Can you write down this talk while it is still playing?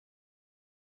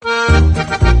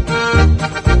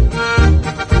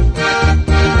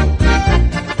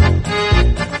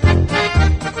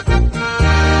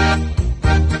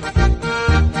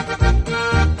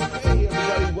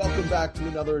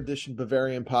edition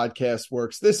Bavarian Podcast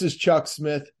Works. This is Chuck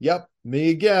Smith. Yep, me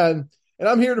again. And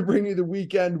I'm here to bring you the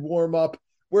weekend warm-up,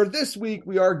 where this week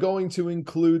we are going to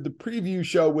include the preview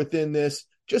show within this.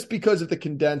 Just because of the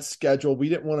condensed schedule, we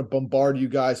didn't want to bombard you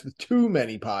guys with too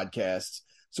many podcasts.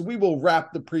 So we will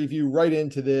wrap the preview right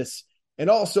into this.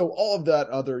 And also all of that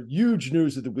other huge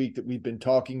news of the week that we've been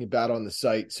talking about on the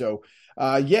site. So,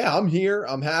 I'm here.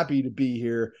 I'm happy to be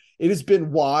here. It has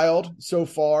been wild so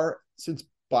far since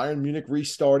Bayern Munich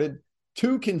restarted.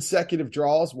 2 consecutive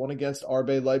draws, one against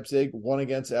RB Leipzig, one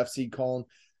against FC Köln,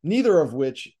 neither of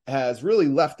which has really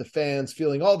left the fans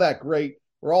feeling all that great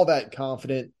or all that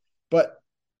confident. But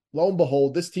lo and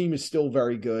behold, this team is still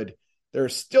very good.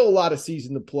 There's still a lot of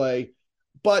season to play.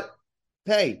 But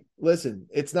hey, listen,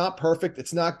 it's not perfect.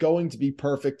 It's not going to be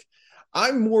perfect.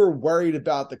 I'm more worried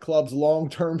about the club's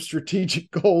long-term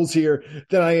strategic goals here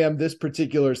than I am this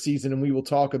particular season, and we will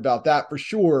talk about that for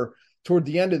sure toward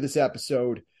the end of this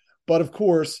episode. But of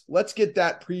course, let's get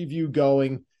that preview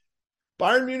going.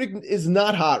 Bayern Munich is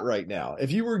not hot right now.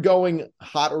 If you were going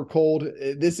hot or cold,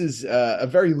 this is a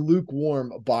very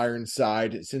lukewarm Bayern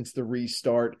side since the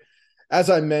restart. As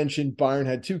I mentioned, Bayern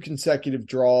had 2 consecutive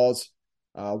draws.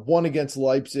 One against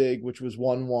Leipzig, which was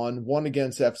 1-1, one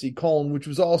against FC Köln, which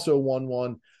was also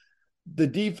 1-1. The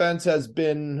defense has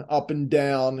been up and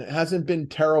down. It hasn't been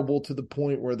terrible to the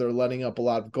point where they're letting up a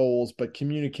lot of goals, but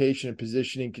communication and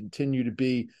positioning continue to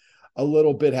be a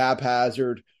little bit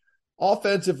haphazard.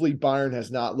 Offensively, Bayern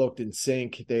has not looked in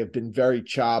sync. They have been very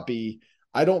choppy.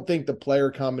 I don't think the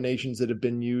player combinations that have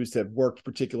been used have worked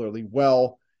particularly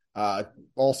well.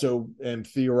 Also am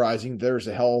theorizing there's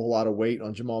a hell of a lot of weight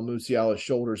on Jamal Musiala's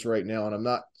shoulders right now, and I'm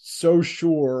not so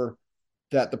sure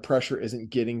that the pressure isn't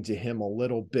getting to him a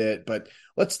little bit. But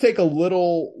let's take a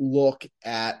little look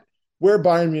at where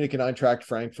Bayern Munich and Eintracht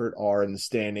Frankfurt are in the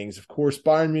standings. Of course,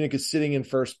 Bayern Munich is sitting in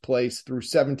first place through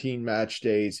 17 match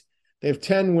days. They have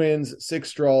 10 wins,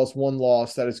 6 draws, 1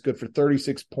 loss. That is good for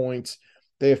 36 points.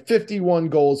 They have 51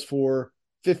 goals for,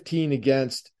 15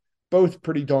 against, both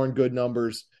pretty darn good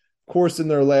numbers. Of course, in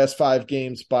their last 5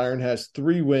 games, Bayern has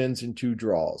 3 wins and 2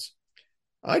 draws.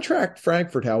 Eintracht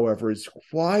Frankfurt, however, is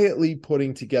quietly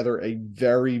putting together a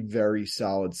very, very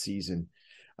solid season.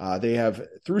 They have,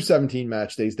 through 17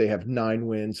 match days, they have 9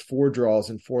 wins, 4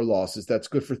 draws, and 4 losses. That's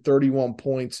good for 31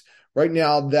 points. Right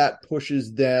now, that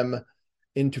pushes them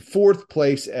into 4th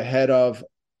place ahead of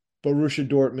Borussia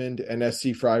Dortmund and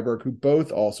SC Freiburg, who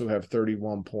both also have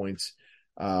 31 points.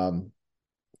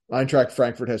 Eintracht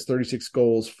Frankfurt has 36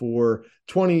 goals for,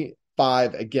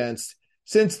 25 against.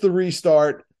 Since the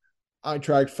restart,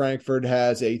 Eintracht Frankfurt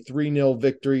has a 3-0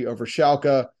 victory over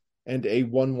Schalke and a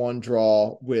 1-1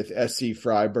 draw with SC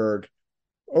Freiburg.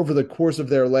 Over the course of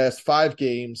their last 5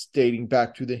 games, dating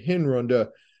back to the Hinrunde,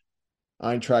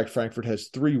 Eintracht Frankfurt has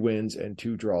 3 wins and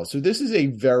 2 draws. So this is a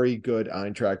very good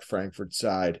Eintracht Frankfurt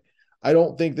side. I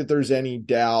don't think that there's any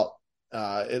doubt,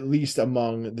 at least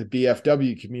among the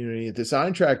BFW community, that this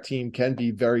Eintracht team can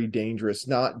be very dangerous,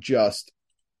 not just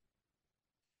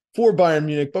for Bayern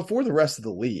Munich, but for the rest of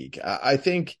the league. I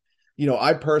think,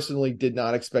 I personally did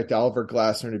not expect Oliver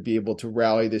Glasner to be able to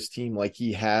rally this team like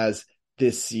he has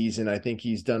this season. I think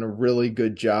he's done a really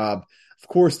good job. Of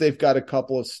course, they've got a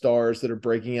couple of stars that are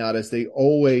breaking out, as they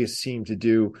always seem to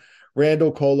do.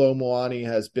 Randall Kolo Muani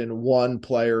has been one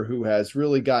player who has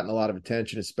really gotten a lot of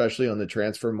attention, especially on the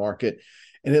transfer market.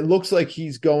 And it looks like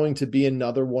he's going to be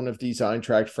another one of these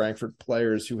Eintracht Frankfurt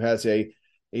players who has a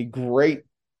great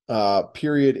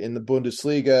period in the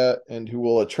Bundesliga and who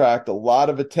will attract a lot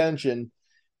of attention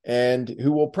and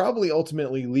who will probably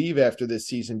ultimately leave after this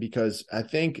season, because I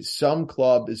think some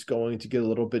club is going to get a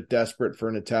little bit desperate for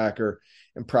an attacker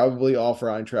and probably offer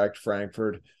Eintracht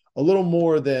Frankfurt a little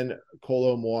more than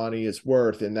Kolo Muani is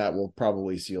worth, and that will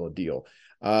probably seal a deal.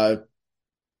 Kolo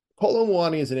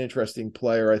Muani is an interesting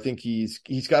player. I think he's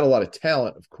got a lot of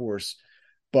talent, of course,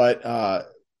 but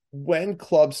when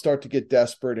clubs start to get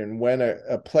desperate and when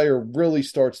a player really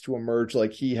starts to emerge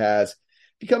like he has,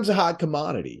 becomes a hot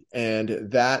commodity,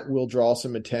 and that will draw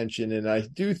some attention. And I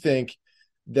do think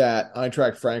that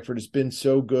Eintracht Frankfurt has been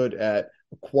so good at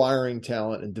acquiring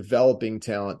talent and developing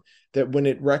talent that when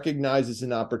it recognizes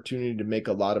an opportunity to make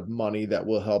a lot of money that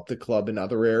will help the club in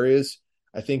other areas,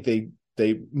 I think they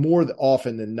more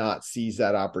often than not seize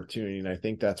that opportunity. And I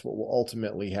think that's what will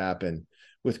ultimately happen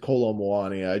with Kolo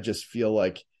Muani. I just feel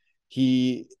like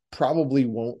he probably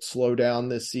won't slow down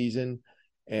this season.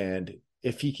 And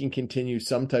if he can continue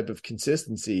some type of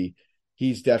consistency,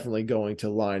 he's definitely going to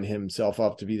line himself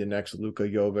up to be the next Luka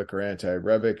Jovic or Ante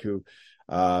Rebic, who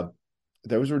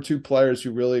those were 2 players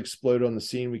who really exploded on the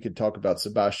scene. We could talk about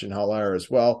Sebastian Haller as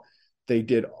well.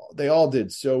 they all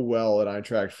did so well at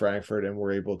Eintracht Frankfurt and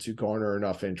were able to garner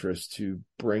enough interest to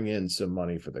bring in some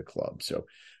money for the club. So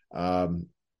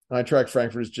Eintracht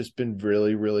Frankfurt has just been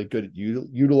really, really good at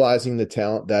utilizing the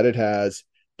talent that it has,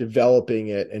 developing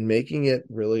it, and making it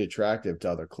really attractive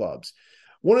to other clubs.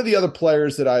 One of the other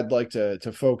players that I'd like to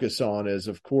focus on is,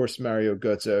 of course, Mario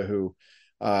Götze, who,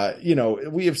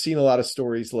 we have seen a lot of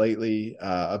stories lately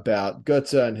about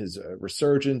Götze and his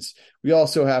resurgence. We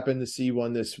also happened to see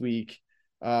one this week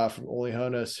from Uli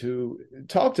Hoeneß, who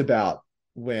talked about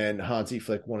when Hansi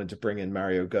Flick wanted to bring in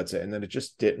Mario Götze, and then it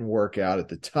just didn't work out at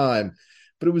the time.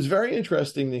 But it was very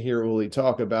interesting to hear Uli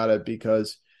talk about it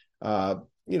because,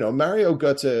 Mario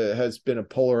Götze has been a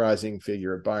polarizing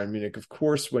figure at Bayern Munich. Of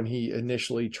course, when he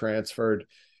initially transferred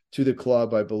to the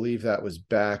club, I believe that was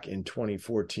back in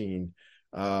 2014,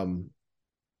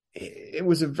 it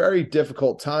was a very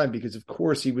difficult time because, of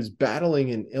course, he was battling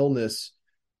an illness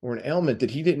or an ailment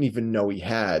that he didn't even know he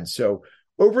had. So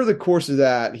over the course of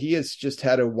that, he has just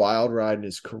had a wild ride in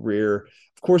his career.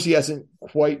 Of course, he hasn't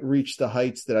quite reached the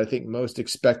heights that I think most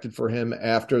expected for him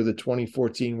after the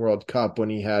 2014 World Cup, when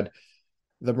he had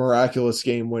the miraculous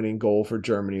game-winning goal for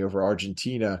Germany over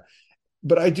Argentina.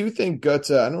 But I do think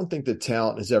Götze, I don't think the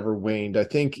talent has ever waned. I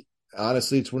think,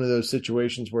 honestly, it's one of those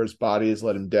situations where his body has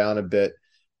let him down a bit.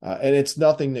 And it's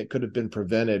nothing that could have been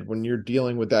prevented when you're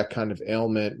dealing with that kind of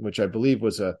ailment, which I believe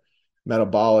was a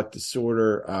metabolic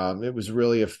disorder. It was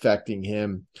really affecting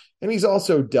him. And he's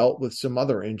also dealt with some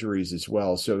other injuries as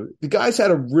well. So the guy's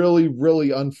had a really, really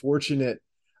unfortunate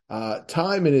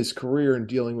time in his career in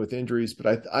dealing with injuries.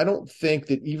 But I don't think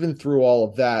that even through all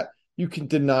of that, you can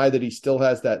deny that he still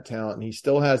has that talent and he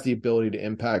still has the ability to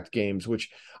impact games,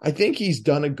 which I think he's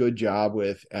done a good job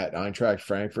with at Eintracht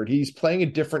Frankfurt. He's playing a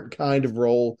different kind of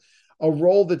role, a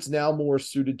role that's now more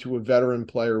suited to a veteran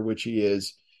player, which he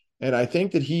is. And I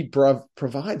think that he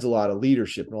provides a lot of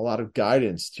leadership and a lot of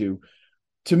guidance to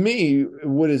me,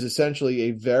 what is essentially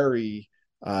a very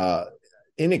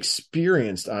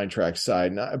inexperienced Eintracht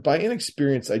side. Now, by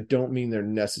inexperienced, I don't mean they're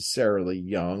necessarily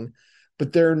young,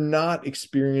 but they're not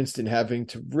experienced in having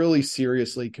to really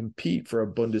seriously compete for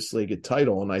a Bundesliga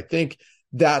title. And I think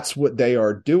that's what they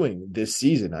are doing this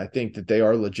season. I think that they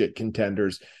are legit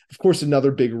contenders. Of course,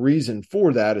 another big reason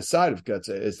for that, aside of Götze,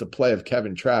 is the play of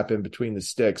Kevin Trapp in between the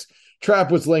sticks.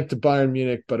 Trapp was linked to Bayern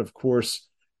Munich, but of course,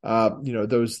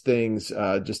 those things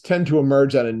just tend to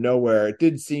emerge out of nowhere. It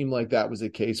did seem like that was a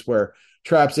case where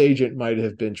Trapp's agent might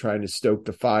have been trying to stoke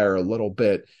the fire a little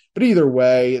bit. But either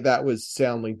way, that was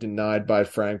soundly denied by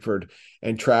Frankfurt,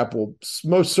 and Trapp will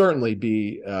most certainly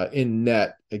be in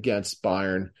net against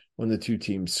Bayern when the two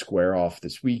teams square off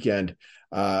this weekend.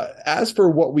 As for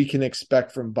what we can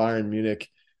expect from Bayern Munich,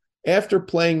 after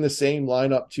playing the same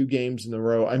lineup 2 games in a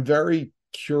row, I'm very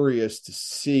curious to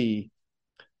see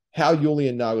how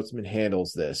Julian Nagelsmann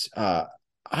handles this.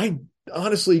 I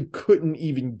honestly couldn't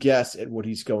even guess at what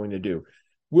he's going to do.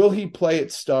 Will he play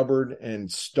it stubborn and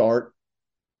start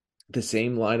the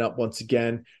same lineup once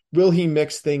again? Will he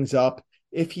mix things up?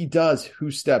 If he does, who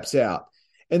steps out?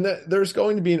 And there's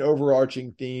going to be an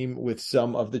overarching theme with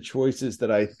some of the choices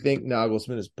that I think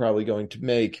Nagelsmann is probably going to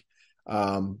make.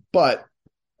 But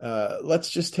let's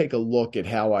just take a look at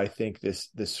how I think this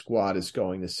squad is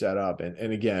going to set up.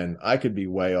 And again, I could be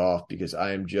way off because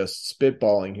I am just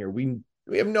spitballing here. We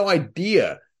have no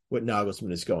idea what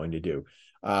Nagelsmann is going to do.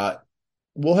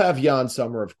 We'll have Jan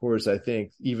Sommer, of course. I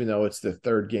think, even though it's the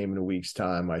 3rd game in a week's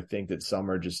time, I think that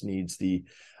Sommer just needs the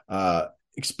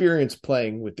experience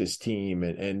playing with this team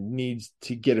and needs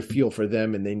to get a feel for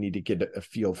them, and they need to get a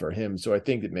feel for him. So I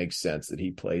think it makes sense that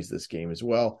he plays this game as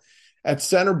well. At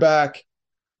center back,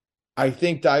 I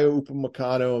think Dayot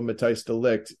Upamecano and Matthijs de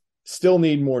Ligt still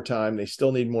need more time. They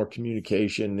still need more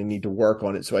communication. They need to work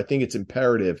on it. So I think it's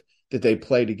imperative that they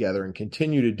play together and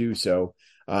continue to do so.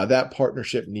 That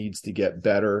partnership needs to get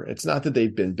better. It's not that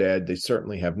they've been bad. They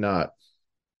certainly have not.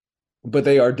 But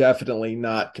they are definitely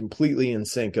not completely in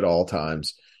sync at all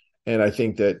times. And I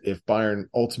think that if Bayern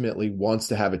ultimately wants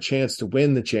to have a chance to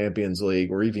win the Champions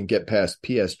League or even get past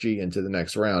PSG into the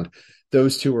next round,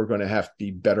 those two are going to have to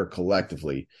be better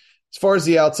collectively. As far as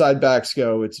the outside backs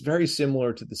go, it's very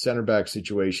similar to the center back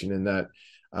situation in that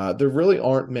there really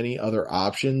aren't many other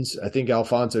options. I think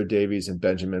Alphonso Davies and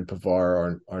Benjamin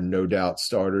Pavard are no doubt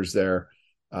starters there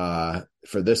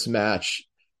for this match.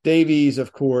 Davies,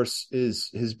 of course,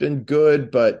 has been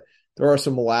good, but there are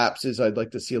some lapses. I'd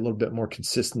like to see a little bit more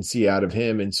consistency out of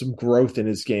him and some growth in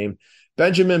his game.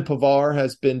 Benjamin Pavard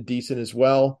has been decent as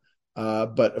well,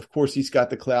 but of course he's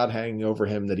got the cloud hanging over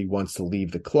him that he wants to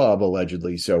leave the club,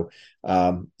 allegedly. So,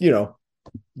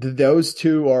 those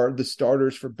two are the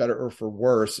starters for better or for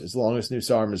worse, as long as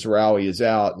Noussair Mazraoui is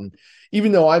out. And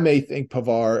even though I may think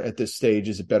Pavard at this stage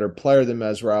is a better player than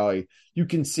Mazraoui, you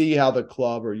can see how the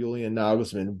club or Julian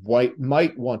Nagelsmann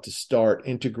might want to start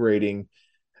integrating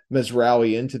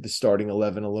Mazraoui into the starting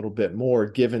 11 a little bit more,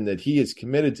 given that he is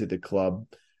committed to the club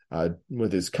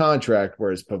with his contract,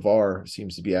 whereas Pavard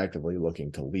seems to be actively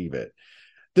looking to leave it.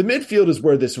 The midfield is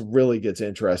where this really gets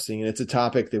interesting, and it's a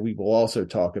topic that we will also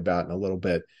talk about in a little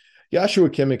bit. Joshua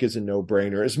Kimmich is a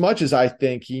no-brainer. As much as I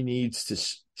think he needs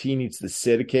to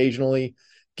sit occasionally,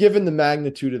 given the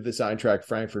magnitude of this Eintracht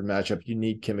Frankfurt matchup, you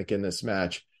need Kimmich in this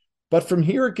match. But from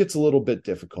here, it gets a little bit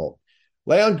difficult.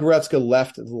 Leon Goretzka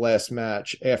left the last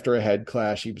match after a head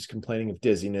clash. He was complaining of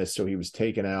dizziness, so he was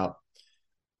taken out.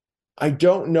 I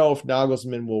don't know if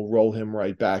Nagelsmann will roll him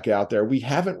right back out there. We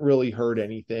haven't really heard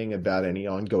anything about any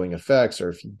ongoing effects or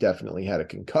if he definitely had a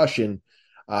concussion.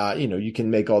 You can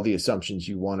make all the assumptions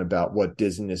you want about what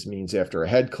dizziness means after a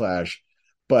head clash.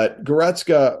 But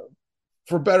Goretzka,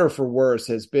 for better or for worse,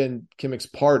 has been Kimmich's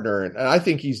partner, and I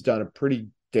think he's done a pretty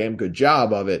damn good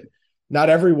job of it. Not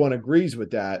everyone agrees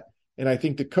with that. And I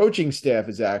think the coaching staff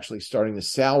is actually starting to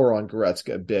sour on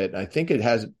Goretzka a bit. And I think it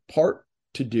has part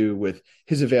to do with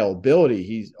his availability.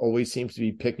 He always seems to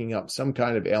be picking up some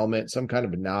kind of ailment, some kind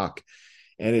of a knock,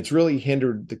 and it's really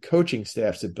hindered the coaching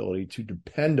staff's ability to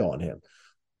depend on him.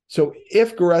 So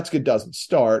if Goretzka doesn't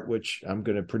start, which I'm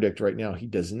going to predict right now he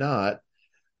does not,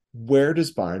 where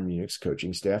does Bayern Munich's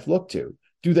coaching staff look to?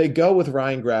 Do they go with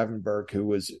Ryan Gravenberch, who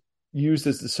was used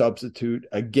as the substitute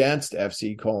against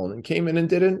FC Cologne and came in and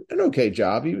did an okay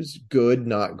job? He was good,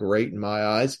 not great in my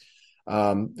eyes.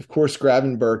 Of course,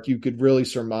 Gravenberch, you could really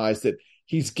surmise that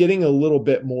he's getting a little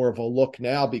bit more of a look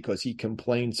now because he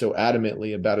complained so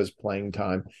adamantly about his playing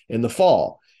time in the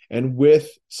fall. And with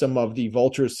some of the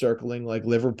vultures circling like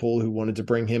Liverpool, who wanted to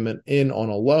bring him in on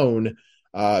a loan,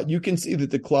 you can see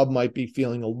that the club might be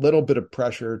feeling a little bit of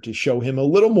pressure to show him a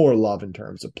little more love in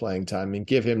terms of playing time and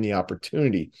give him the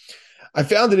opportunity. I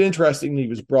found it interesting that he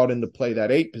was brought in to play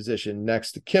that 8 position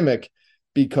next to Kimmich,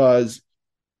 because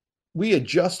we had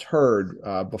just heard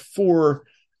before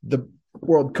the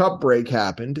World Cup break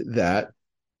happened that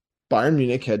Bayern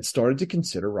Munich had started to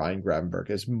consider Ryan Gravenberch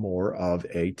as more of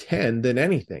a 10 than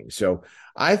anything. So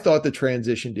I thought the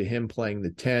transition to him playing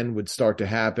the 10 would start to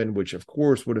happen, which of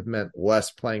course would have meant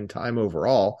less playing time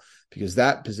overall because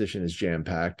that position is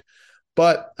jam-packed.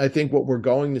 But I think what we're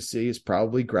going to see is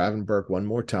probably Gravenberch one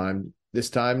more time, this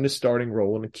time in a starting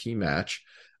role in a key match.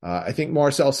 I think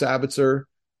Marcel Sabitzer,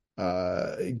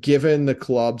 given the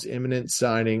club's imminent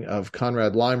signing of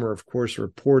Konrad Laimer, of course,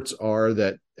 reports are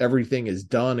that everything is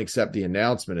done except the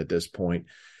announcement at this point.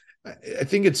 I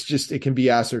think it can be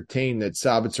ascertained that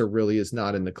Sabitzer really is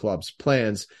not in the club's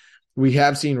plans. We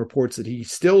have seen reports that he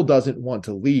still doesn't want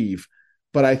to leave,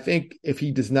 but I think if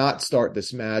he does not start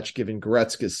this match, given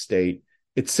Goretzka's state,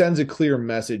 it sends a clear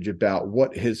message about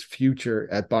what his future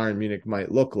at Bayern Munich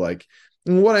might look like.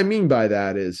 And what I mean by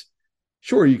that is,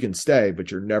 sure, you can stay, but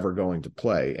you're never going to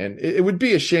play. And it would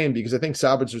be a shame because I think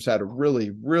Sabitzer's had a really,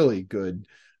 really good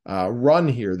run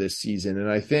here this season. And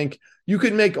I think you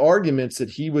could make arguments that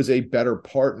he was a better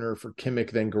partner for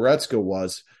Kimmich than Goretzka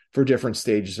was for different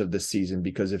stages of the season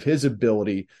because of his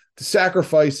ability to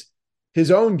sacrifice his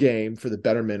own game for the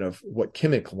betterment of what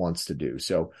Kimmich wants to do.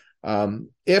 So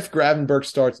if Gravenberch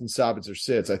starts and Sabitzer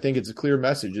sits, I think it's a clear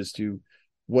message as to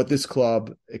what this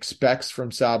club expects from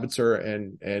Sabitzer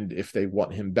and if they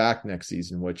want him back next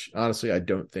season, which honestly I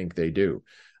don't think they do.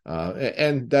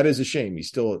 And that is a shame. He's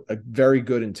still a very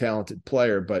good and talented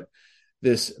player, but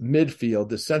this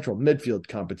central midfield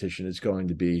competition is going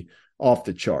to be off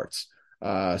the charts.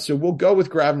 So we'll go with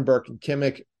Gravenberch and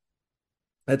Kimmich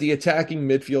at the attacking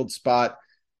midfield spot.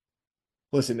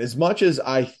 Listen, as much as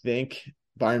I think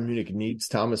Bayern Munich needs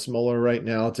Thomas Muller right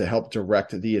now to help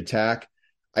direct the attack,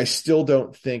 I still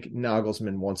don't think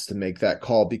Nagelsmann wants to make that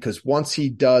call, because once he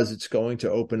does, it's going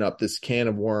to open up this can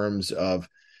of worms of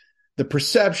the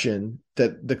perception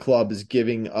that the club is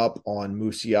giving up on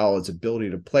Musiala's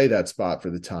ability to play that spot for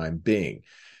the time being.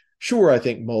 Sure, I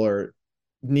think Muller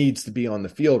needs to be on the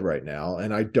field right now,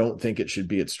 and I don't think it should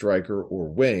be at striker or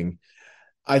wing.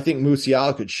 I think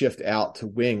Musiala could shift out to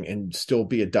wing and still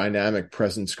be a dynamic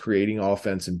presence, creating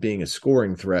offense and being a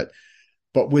scoring threat.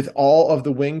 But with all of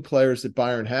the wing players that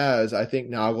Bayern has, I think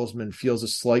Nagelsmann feels a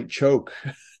slight choke.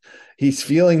 He's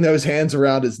feeling those hands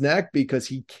around his neck because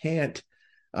he can't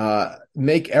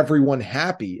make everyone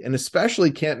happy, and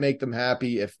especially can't make them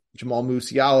happy if Jamal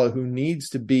Musiala, who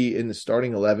needs to be in the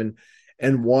starting 11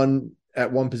 and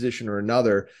at one position or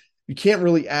another, you can't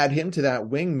really add him to that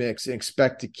wing mix and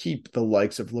expect to keep the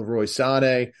likes of Leroy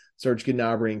Sané, Serge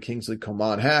Gnabry and Kingsley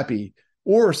Coman happy,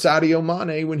 or Sadio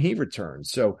Mane when he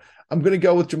returns. So I'm going to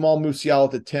go with Jamal Musiala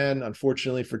at the 10.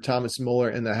 Unfortunately for Thomas Muller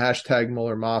and the hashtag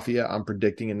Muller Mafia, I'm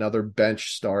predicting another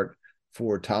bench start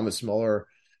for Thomas Muller.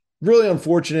 Really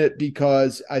unfortunate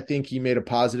because I think he made a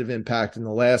positive impact in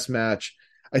the last match.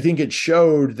 I think it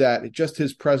showed that just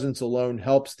his presence alone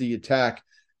helps the attack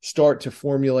start to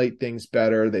formulate things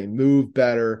better. They move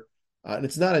better. And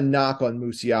it's not a knock on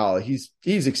Musiala.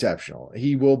 He's exceptional.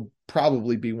 He will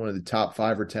probably be one of the top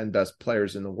 5 or 10 best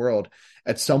players in the world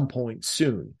at some point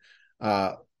soon.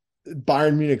 Bayern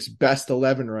Munich's best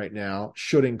 11 right now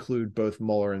should include both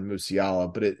Muller and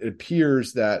Musiala, but it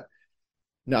appears that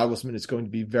Nagelsmann is going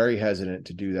to be very hesitant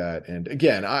to do that. And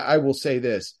again, I will say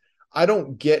this. I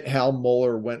don't get how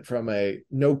Muller went from a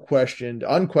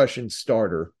unquestioned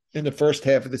starter in the first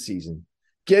half of the season,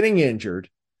 getting injured,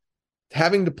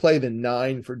 having to play the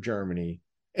 9 for Germany,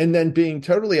 and then being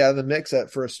totally out of the mix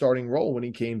for a starting role when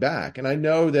he came back. And I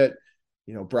know that,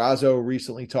 Brazzo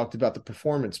recently talked about the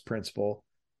performance principle.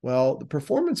 Well, the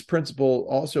performance principle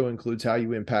also includes how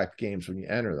you impact games when you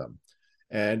enter them.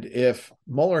 And if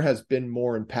Muller has been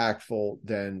more impactful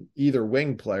than either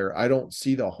wing player, I don't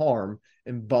see the harm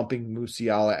in bumping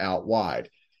Musiala out wide.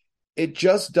 It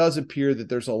just does appear that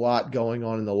there's a lot going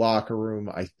on in the locker room.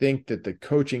 I think that the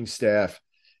coaching staff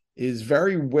is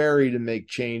very wary to make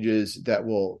changes that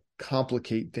will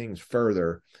complicate things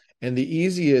further. And the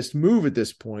easiest move at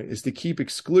this point is to keep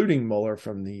excluding Muller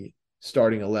from the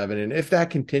starting 11. And if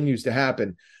that continues to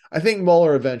happen, I think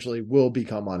Muller eventually will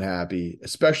become unhappy,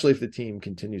 especially if the team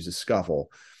continues to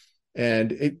scuffle.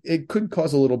 And it could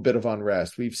cause a little bit of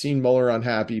unrest. We've seen Muller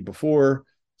unhappy before,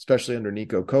 especially under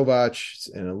Niko Kovac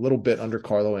and a little bit under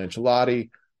Carlo Ancelotti.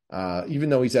 Even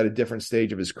though he's at a different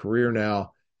stage of his career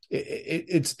now,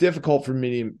 it's difficult for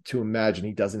me to imagine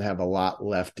he doesn't have a lot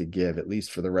left to give, at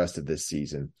least for the rest of this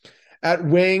season. At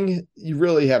wing, you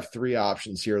really have 3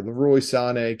 options here: Leroy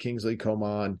Sané, Kingsley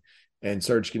Coman, and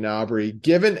Serge Gnabry.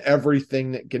 Given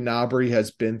everything that Gnabry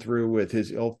has been through with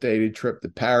his ill-fated trip to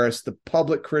Paris, the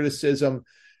public criticism,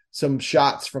 some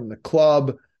shots from the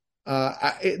club,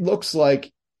 it looks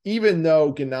like even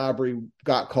though Gnabry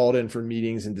got called in for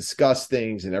meetings and discussed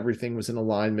things and everything was in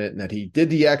alignment, and that he did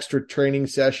the extra training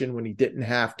session when he didn't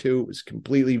have to, it was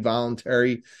completely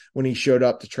voluntary when he showed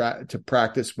up to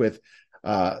practice with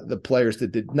the players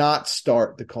that did not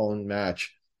start the Cologne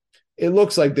match. It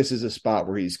looks like this is a spot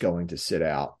where he's going to sit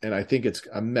out. And I think it's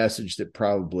a message that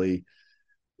probably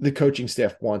the coaching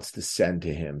staff wants to send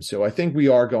to him. So I think we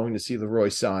are going to see Leroy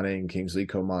Sané and Kingsley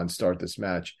Coman start this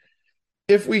match.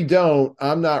 If we don't,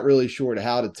 I'm not really sure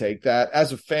how to take that.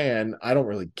 As a fan, I don't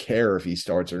really care if he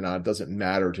starts or not. It doesn't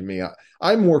matter to me.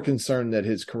 I'm more concerned that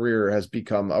his career has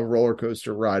become a roller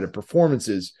coaster ride of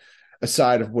performances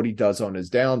aside of what he does on his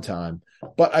downtime.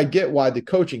 But I get why the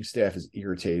coaching staff is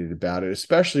irritated about it,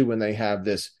 especially when they have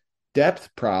this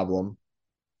depth problem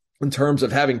in terms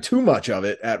of having too much of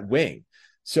it at wing.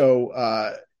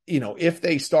 So, if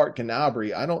they start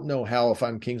Gnabry, I don't know how, if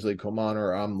I'm Kingsley Coman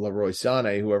or I'm Leroy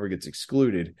Sané, whoever gets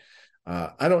excluded,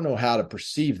 I don't know how to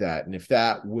perceive that. And if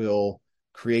that will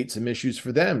create some issues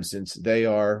for them, since they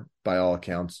are, by all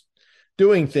accounts,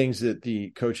 doing things that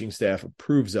the coaching staff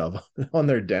approves of on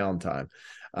their downtime.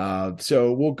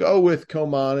 So we'll go with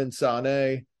Coman and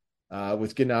Sané,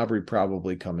 with Gnabry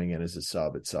probably coming in as a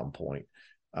sub at some point.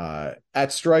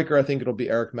 At striker, I think it'll be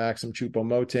Eric Maxim,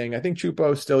 Choupo-Moting. I think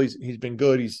Choupo still, he's been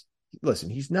good. He's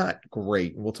not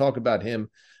great. And we'll talk about him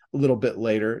a little bit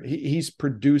later. He's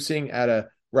producing at a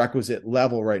requisite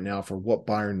level right now for what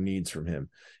Bayern needs from him.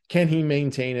 Can he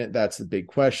maintain it? That's the big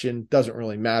question. Doesn't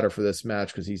really matter for this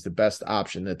match because he's the best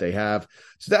option that they have.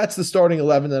 So that's the starting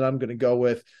 11 that I'm going to go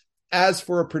with. As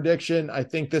for a prediction, I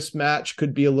think this match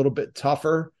could be a little bit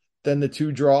tougher than the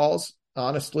 2 draws,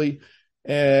 honestly.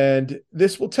 And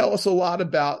this will tell us a lot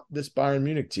about this Bayern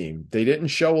Munich team. They didn't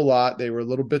show a lot. They were a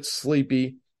little bit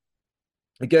sleepy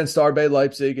against RB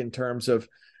Leipzig in terms of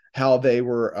how they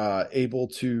were able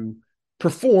to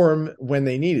perform when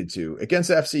they needed to. Against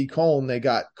FC Köln, they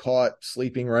got caught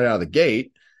sleeping right out of the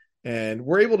gate and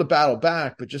were able to battle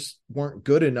back, but just weren't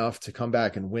good enough to come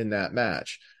back and win that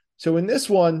match. So in this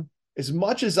one, as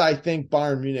much as I think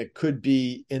Bayern Munich could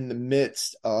be in the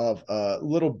midst of a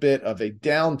little bit of a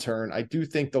downturn, I do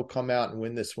think they'll come out and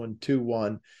win this one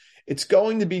 2-1. It's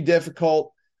going to be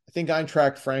difficult. I think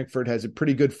Eintracht Frankfurt has a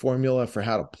pretty good formula for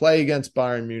how to play against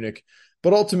Bayern Munich,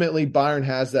 but ultimately Bayern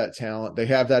has that talent. They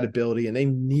have that ability, and they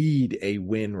need a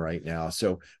win right now.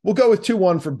 So we'll go with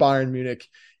 2-1 for Bayern Munich,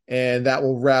 and that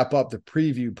will wrap up the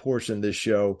preview portion of this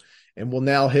show. And we'll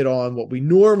now hit on what we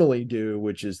normally do,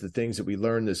 which is the things that we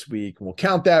learned this week. And we'll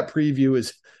count that preview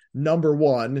as number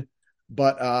one.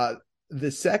 But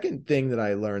the second thing that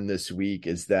I learned this week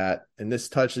is that, and this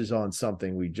touches on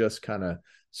something we just kind of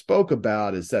spoke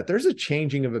about, is that there's a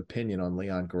changing of opinion on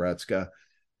Leon Goretzka.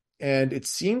 And it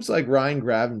seems like Ryan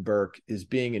Gravenberch is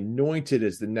being anointed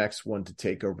as the next one to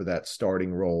take over that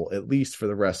starting role, at least for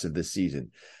the rest of the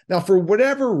season. Now, for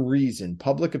whatever reason,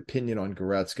 public opinion on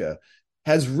Goretzka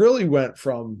has really went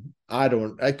from, I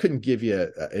couldn't give you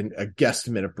a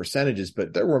guesstimate of percentages,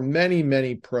 but there were many,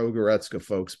 many pro Goretzka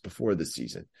folks before the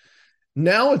season.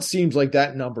 Now it seems like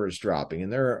that number is dropping,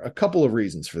 and there are a couple of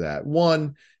reasons for that.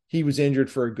 One, he was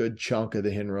injured for a good chunk of the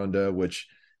Hinrunde, which,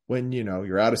 when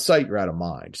you're out of sight, you're out of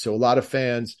mind. So a lot of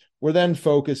fans were then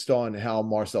focused on how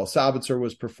Marcel Sabitzer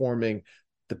was performing,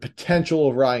 the potential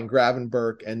of Ryan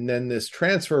Gravenberch, and then this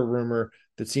transfer rumor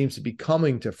that seems to be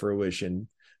coming to fruition,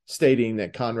 stating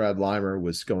that Konrad Laimer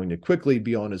was going to quickly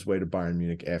be on his way to Bayern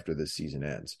Munich after this season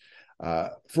ends.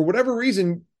 For whatever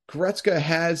reason, Goretzka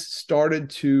has started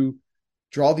to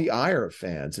draw the ire of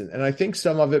fans. And I think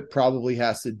some of it probably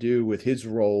has to do with his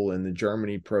role in the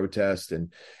Germany protest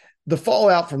and the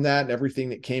fallout from that and everything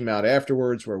that came out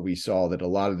afterwards, where we saw that a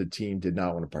lot of the team did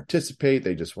not want to participate.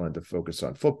 They just wanted to focus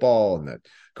on football, and that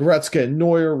Goretzka and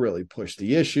Neuer really pushed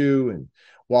the issue. And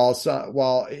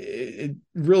while it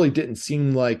really didn't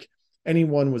seem like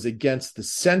anyone was against the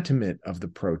sentiment of the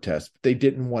protest, they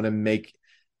didn't want to make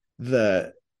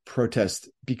the protest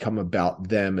become about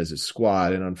them as a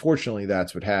squad. And unfortunately,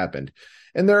 that's what happened.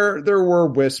 And there were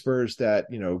whispers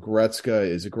that, Goretzka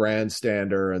is a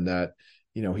grandstander and that,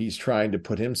 he's trying to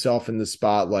put himself in the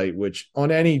spotlight, which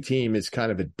on any team is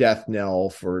kind of a death knell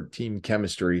for team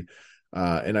chemistry.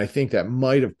 And I think that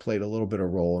might have played a little bit of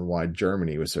role in why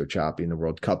Germany was so choppy in the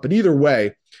World Cup. But either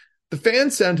way, the fan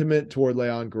sentiment toward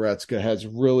Leon Goretzka has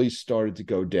really started to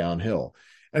go downhill.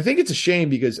 And I think it's a shame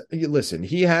because, listen,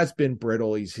 he has been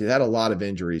brittle. He's had a lot of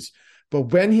injuries.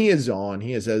 But when he is on,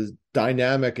 he is as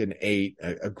dynamic an eight,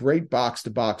 a great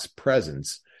box-to-box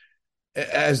presence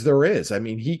as there is. I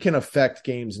mean, he can affect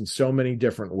games in so many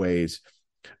different ways.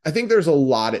 I think there's a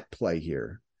lot at play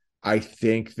here. I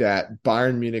think that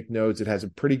Bayern Munich knows it has a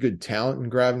pretty good talent in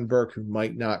Gravenberch, who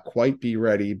might not quite be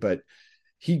ready, but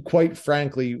he quite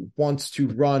frankly wants to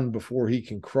run before he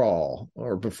can crawl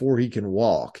or before he can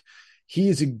walk. He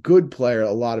is a good player, with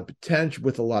a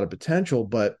lot of potential,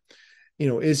 but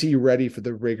is he ready for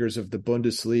the rigors of the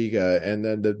Bundesliga and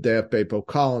then the DFB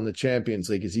Pokal and the Champions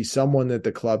League? Is he someone that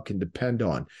the club can depend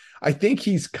on? I think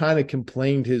he's kind of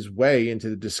complained his way into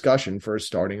the discussion for a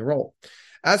starting role.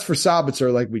 As for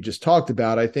Sabitzer, like we just talked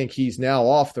about, I think he's now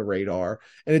off the radar,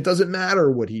 and it doesn't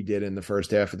matter what he did in the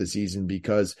first half of the season,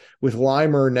 because with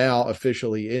Laimer now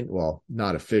officially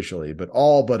not officially, but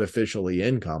all but officially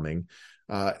incoming,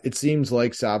 it seems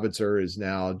like Sabitzer is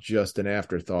now just an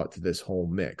afterthought to this whole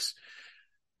mix.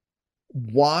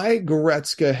 Why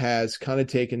Goretzka has kind of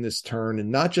taken this turn,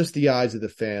 and not just the eyes of the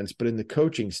fans, but in the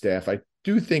coaching staff, I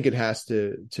do think it has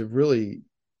to really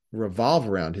revolve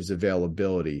around his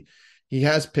availability. He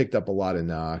has picked up a lot of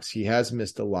knocks. He has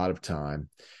missed a lot of time.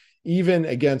 Even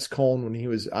against Cologne, when he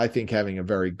was, I think, having a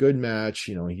very good match,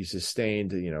 he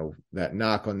sustained, that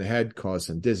knock on the head caused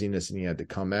some dizziness and he had to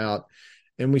come out.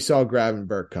 And we saw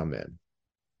Gravenberch come in.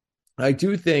 I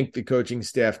do think the coaching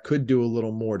staff could do a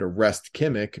little more to rest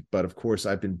Kimmich, but of course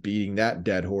I've been beating that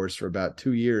dead horse for about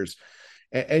 2 years,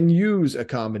 and use a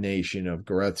combination of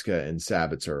Goretzka and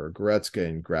Sabitzer, or Goretzka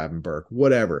and Gravenberch,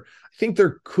 whatever. I think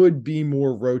there could be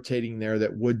more rotating there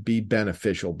that would be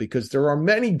beneficial, because there are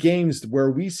many games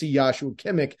where we see Joshua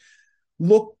Kimmich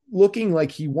looking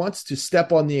like he wants to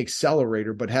step on the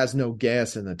accelerator but has no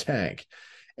gas in the tank.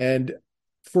 And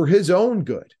for his own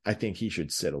good, I think he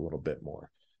should sit a little bit more.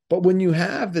 But when you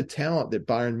have the talent that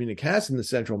Bayern Munich has in the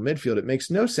central midfield, it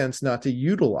makes no sense not to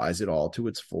utilize it all to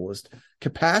its fullest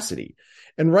capacity.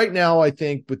 And right now, I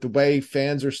think with the way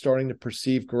fans are starting to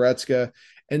perceive Goretzka,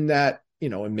 and that,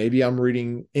 and maybe I'm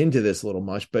reading into this a little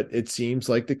much, but it seems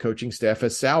like the coaching staff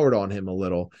has soured on him a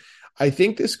little. I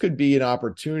think this could be an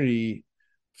opportunity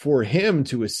for him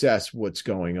to assess what's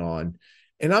going on.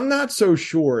 And I'm not so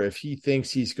sure if he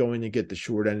thinks he's going to get the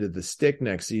short end of the stick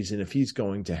next season, if he's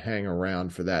going to hang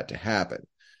around for that to happen.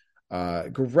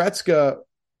 Goretzka,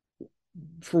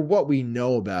 for what we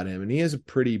know about him, and he is a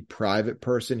pretty private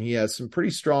person, he has some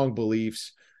pretty strong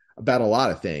beliefs about a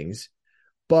lot of things,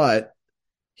 but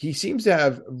he seems to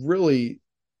have really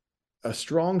a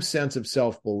strong sense of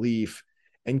self-belief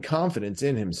and confidence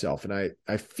in himself. And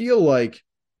I feel like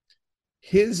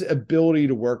his ability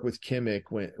to work with Kimmich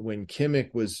when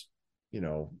Kimmich was,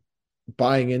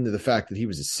 buying into the fact that he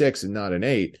was a 6 and not an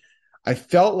 8, I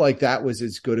felt like that was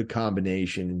as good a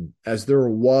combination as there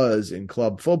was in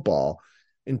club football.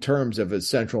 in terms of a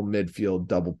central midfield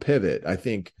double pivot. I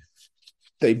think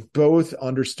they both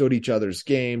understood each other's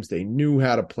games. They knew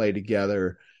how to play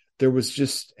together. There was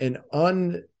just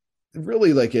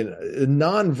really like a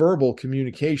nonverbal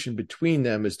communication between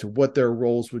them as to what their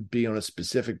roles would be on a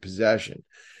specific possession.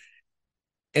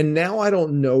 And now I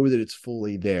don't know that it's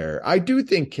fully there. I do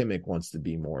think Kimmich wants to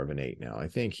be more of an 8 now. I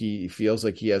think he feels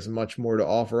like he has much more to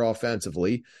offer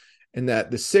offensively, and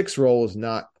that the 6 role is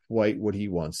not quite what he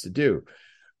wants to do.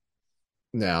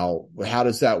 Now, how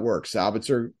does that work?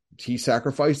 Sabitzer, he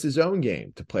sacrificed his own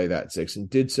game to play that 6 and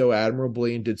did so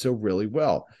admirably and did so really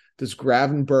well. Does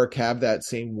Gravenberch have that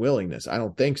same willingness? I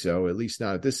don't think so, at least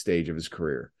not at this stage of his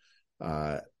career.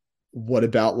 What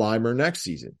about Laimer next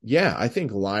season? Yeah, I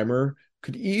think Laimer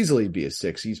could easily be a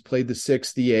 6. He's played the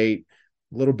 6, the 8,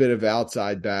 a little bit of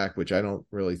outside back, which I don't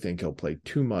really think he'll play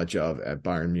too much of at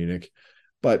Bayern Munich.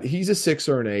 But he's a 6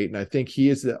 or an 8, and I think he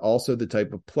is also the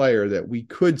type of player that we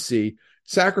could see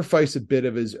sacrifice a bit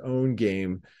of his own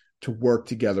game to work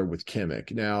together with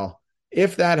Kimmich. Now,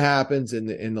 if that happens and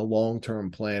the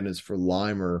long-term plan is for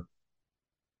Laimer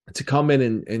to come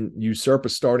in and usurp a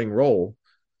starting role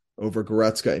over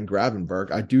Goretzka and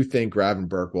Gravenberch, I do think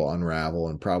Gravenberch will unravel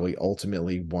and probably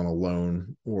ultimately want a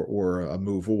loan or a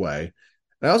move away.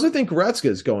 And I also think Goretzka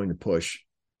is going to push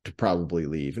to probably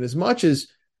leave. And as much as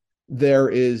there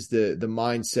is the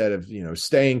mindset of,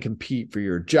 stay and compete for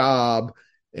your job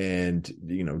and,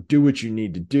 do what you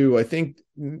need to do, I think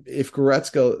if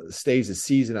Goretzka stays a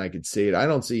season, I could see it. I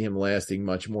don't see him lasting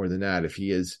much more than that if he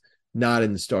is not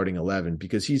in the starting 11,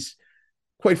 because he's,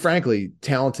 quite frankly,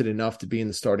 talented enough to be in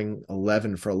the starting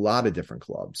 11 for a lot of different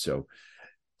clubs. So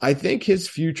I think his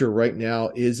future right now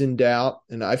is in doubt,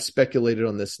 and I've speculated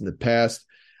on this in the past.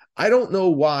 I don't know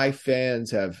why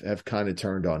fans have kind of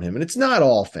turned on him, and it's not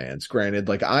all fans, granted.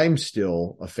 Like, I'm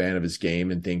still a fan of his game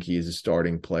and think he is a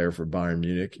starting player for Bayern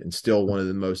Munich and still one of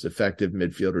the most effective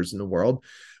midfielders in the world.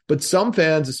 But some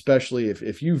fans, especially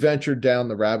if you ventured down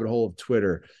the rabbit hole of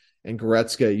Twitter and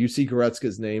Goretzka, you see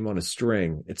Goretzka's name on a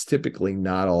string, it's typically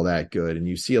not all that good. And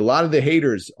you see a lot of the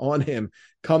haters on him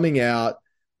coming out.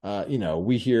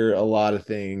 We hear a lot of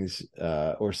things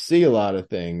or see a lot of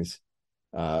things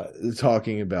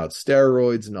talking about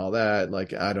steroids and all that.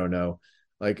 Like, I don't know.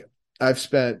 Like, I've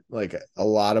spent like a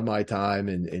lot of my time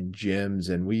in gyms,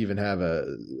 and we even have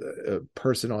a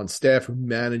person on staff who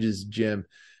manages gym.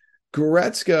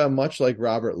 Goretzka, much like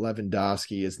Robert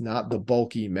Lewandowski, is not the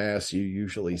bulky mass you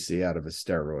usually see out of a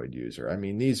steroid user. I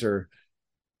mean, these are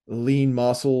lean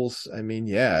muscles. I mean,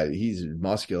 yeah, he's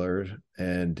muscular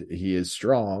and he is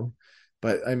strong,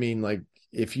 but I mean, like,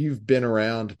 if you've been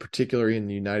around, particularly in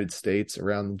the United States,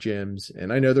 around the gyms,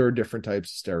 and I know there are different types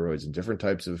of steroids and different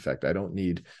types of effect. I don't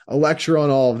need a lecture on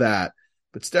all of that.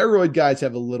 But steroid guys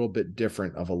have a little bit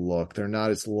different of a look. They're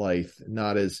not as lithe,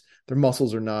 their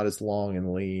muscles are not as long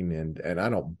and lean, and I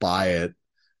don't buy it.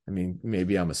 I mean,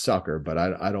 maybe I'm a sucker, but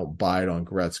I don't buy it on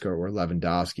Goretzka or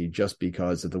Lewandowski just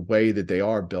because of the way that they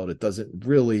are built. It doesn't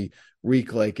really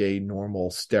reek like a normal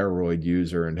steroid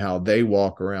user, and how they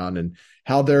walk around and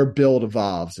how their build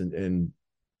evolves. And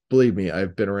believe me,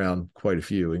 I've been around quite a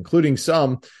few, including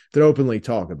some that openly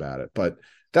talk about it. But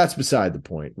that's beside the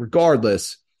point.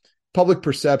 Regardless, public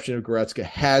perception of Goretzka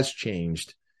has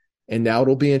changed, and now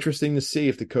it'll be interesting to see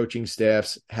if the coaching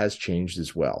staffs has changed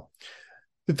as well.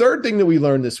 The third thing that we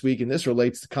learned this week, and this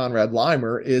relates to Konrad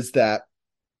Laimer, is that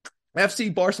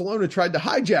FC Barcelona tried to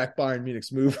hijack Bayern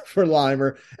Munich's move for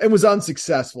Laimer and was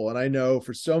unsuccessful. And I know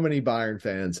for so many Bayern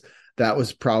fans, that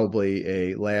was probably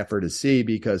a laugher to see,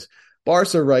 because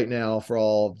Barca right now, for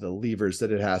all of the levers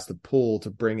that it has to pull to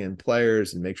bring in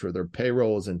players and make sure their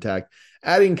payroll is intact,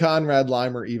 adding Konrad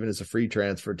Laimer even as a free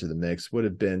transfer to the mix would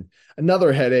have been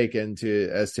another headache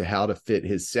as to how to fit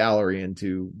his salary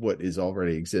into what is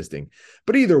already existing.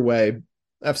 But either way,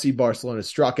 FC Barcelona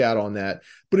struck out on that.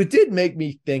 But it did make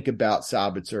me think about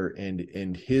Sabitzer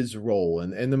and his role.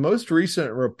 And the most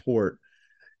recent report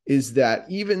is that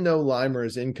even though Laimer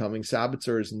is incoming,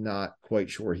 Sabitzer is not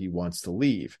quite sure he wants to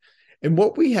leave. And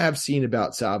what we have seen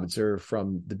about Sabitzer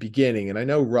from the beginning, and I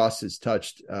know Russ has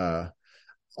touched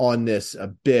on this a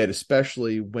bit,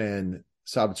 especially when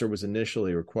Sabitzer was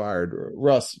initially required.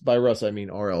 By Russ, I mean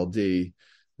RLD,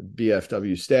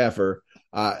 BFW staffer.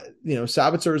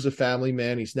 Sabitzer is a family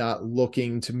man. He's not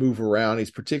looking to move around.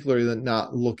 He's particularly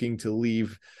not looking to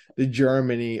leave the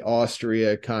Germany,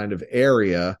 Austria kind of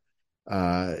area.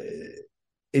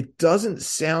 It doesn't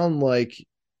sound like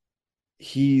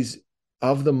he's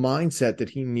of the mindset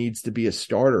that he needs to be a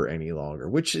starter any longer,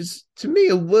 which is to me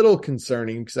a little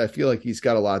concerning, because I feel like he's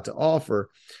got a lot to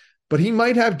offer. but he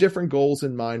might have different goals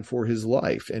in mind for his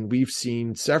life. And we've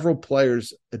seen several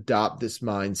players adopt this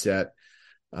mindset.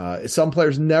 Some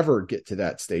players never get to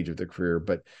that stage of their career,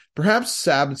 but perhaps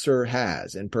Sabitzer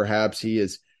has, and perhaps he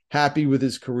is happy with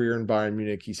his career in Bayern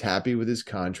Munich. He's happy with his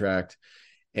contract,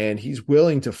 and he's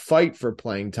willing to fight for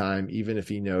playing time, even if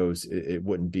he knows it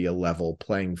wouldn't be a level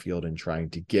playing field in trying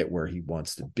to get where he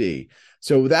wants to be.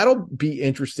 So that'll be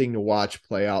interesting to watch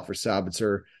play out for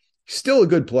Sabitzer. Still a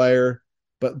good player,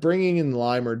 but bringing in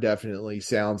Laimer definitely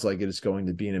sounds like it is going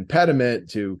to be an impediment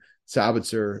to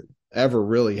Sabitzer ever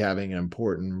really having an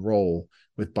important role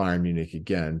with Bayern Munich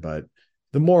again. But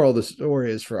the moral of the story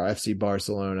is for FC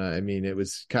Barcelona. I mean, it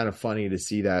was kind of funny to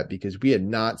see that because we had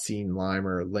not seen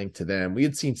Laimer linked to them. We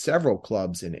had seen several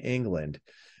clubs in England,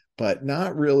 but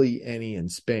not really any in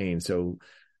Spain. So,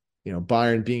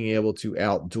 Bayern being able to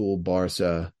outduel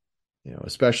Barca,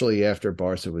 especially after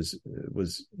Barca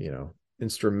was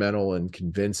instrumental in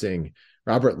convincing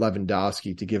Robert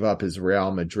Lewandowski to give up his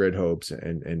Real Madrid hopes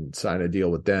and sign a deal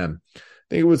with them. I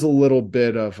think it was a little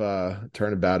bit of a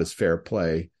turnabout as fair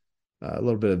play, a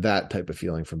little bit of that type of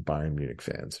feeling from Bayern Munich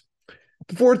fans.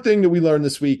 The fourth thing that we learned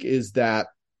this week is that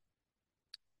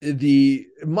the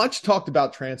much talked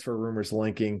about transfer rumors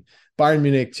linking Bayern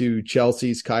Munich to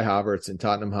Chelsea's Kai Havertz and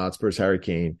Tottenham Hotspur's Harry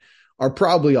Kane are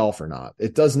probably all for naught.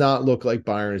 It does not look like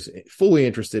Bayern is fully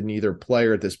interested in either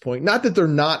player at this point. Not that they're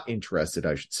not interested,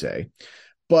 I should say,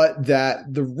 but that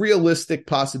the realistic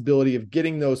possibility of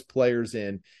getting those players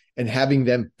in and having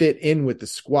them fit in with the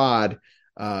squad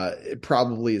it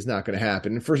probably is not going to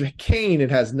happen. And for Kane, it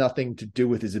has nothing to do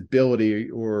with his ability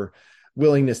or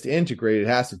willingness to integrate. It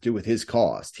has to do with his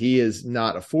cost. He is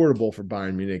not affordable for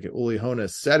Bayern Munich. Uli Hoeneß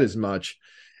said as much.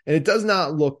 And it does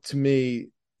not look to me,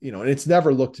 and it's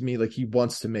never looked to me like he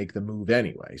wants to make the move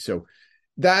anyway. So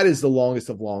that is the longest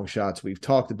of long shots. We've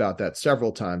talked about that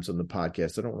several times on the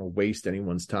podcast. I don't want to waste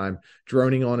anyone's time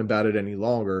droning on about it any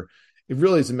longer. It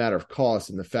really is a matter of cost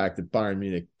and the fact that Bayern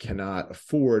Munich cannot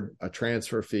afford a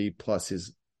transfer fee plus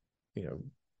his,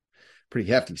 pretty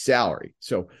hefty salary.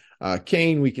 So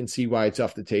Kane, we can see why it's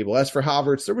off the table. As for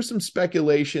Havertz, there was some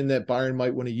speculation that Bayern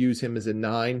might want to use him as a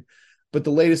 9. But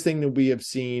the latest thing that we have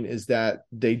seen is that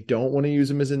they don't want to use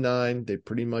him as a 9. They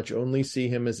pretty much only see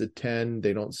him as a 10.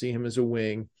 They don't see him as a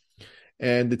wing.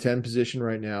 And the 10 position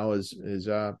right now is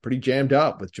pretty jammed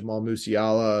up with Jamal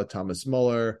Musiala, Thomas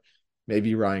Muller,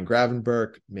 maybe Ryan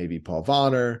Gravenberch, maybe Paul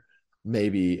Vonner,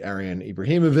 maybe Arian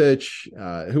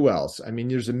Ibrahimovic. Who else? I mean,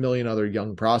 there's a million other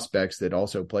young prospects that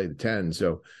also play the 10.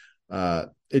 So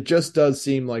it just does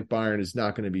seem like Bayern is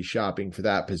not going to be shopping for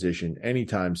that position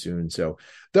anytime soon. So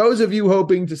those of you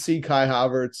hoping to see Kai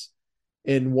Havertz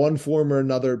in one form or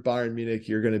another at Bayern Munich,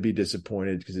 you're going to be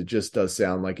disappointed because it just does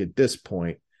sound like at this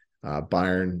point,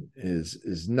 Bayern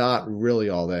is not really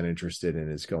all that interested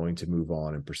and is going to move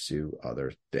on and pursue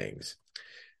other things.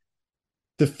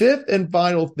 The fifth and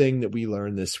final thing that we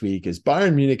learned this week is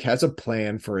Bayern Munich has a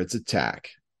plan for its attack.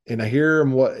 And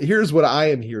here's what I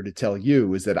am here to tell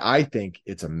you is that I think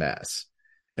it's a mess.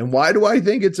 And why do I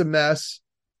think it's a mess?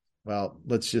 Well,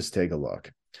 let's just take a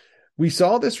look. We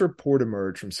saw this report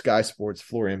emerge from Sky Sports'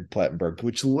 Florian Plettenberg,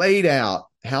 which laid out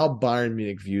how Bayern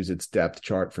Munich views its depth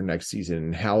chart for next season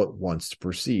and how it wants to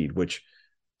proceed, which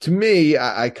to me,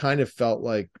 I kind of felt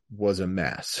like was a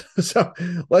mess. So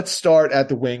let's start at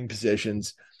the wing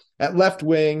positions. At left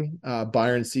wing,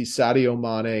 Bayern sees Sadio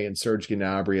Mane and Serge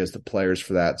Gnabry as the players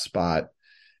for that spot.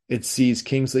 It sees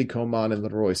Kingsley Coman and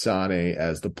Leroy Sané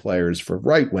as the players for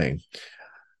right wing.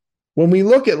 When we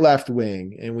look at left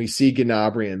wing and we see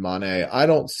Gnabry and Mane, I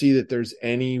don't see that there's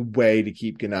any way to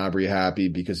keep Gnabry happy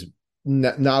because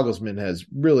Nagelsmann has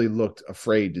really looked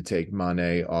afraid to take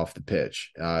Mane off the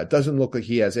pitch. It doesn't look like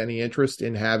he has any interest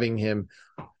in having him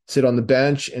sit on the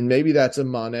bench, and maybe that's a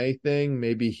Mane thing.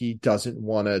 Maybe he doesn't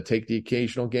want to take the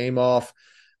occasional game off.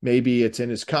 Maybe it's in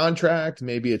his contract.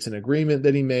 Maybe it's an agreement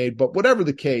that he made. But whatever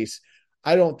the case,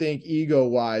 I don't think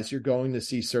ego-wise you're going to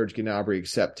see Serge Gnabry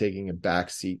accept taking a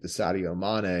backseat to Sadio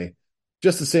Mane,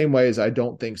 just the same way as I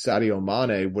don't think Sadio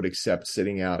Mane would accept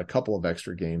sitting out a couple of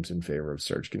extra games in favor of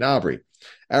Serge Gnabry.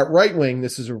 At right wing,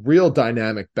 this is a real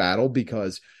dynamic battle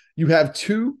because you have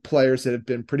two players that have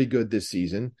been pretty good this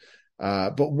season,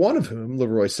 but one of whom,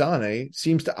 Leroy Sané,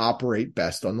 seems to operate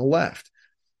best on the left.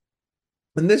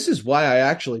 And this is why I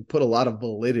actually put a lot of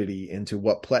validity into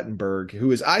what Plettenberg,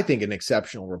 who is, I think, an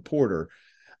exceptional reporter,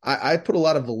 I put a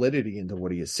lot of validity into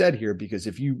what he has said here, because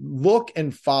if you look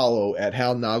and follow at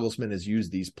how Nagelsmann has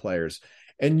used these players,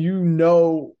 and you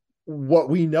know what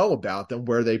we know about them,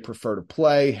 where they prefer to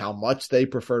play, how much they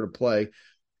prefer to play,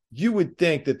 you would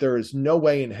think that there is no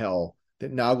way in hell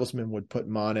that Nagelsmann would put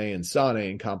Mane and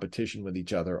Sané in competition with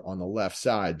each other on the left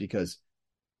side, because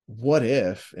what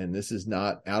if, and this is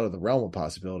not out of the realm of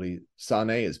possibility,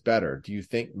 Sané is better. Do you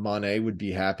think Mane would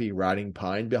be happy riding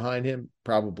Pine behind him?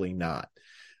 Probably not.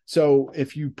 So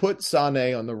if you put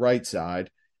Sané on the right side,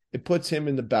 it puts him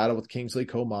in the battle with Kingsley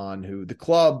Coman, who the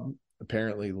club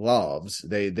apparently loves.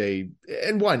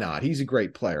 And why not? He's a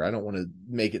great player. I don't want to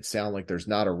make it sound like there's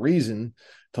not a reason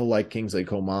to like Kingsley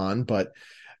Coman, but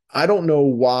I don't know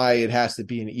why it has to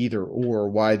be an either or,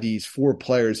 why these four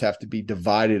players have to be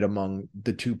divided among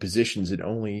the two positions and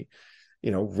only,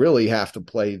 really have to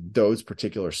play those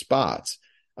particular spots.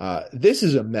 This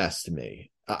is a mess to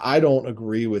me. I don't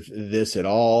agree with this at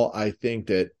all. I think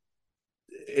that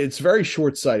it's very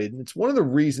short-sighted. And it's one of the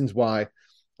reasons why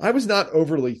I was not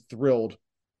overly thrilled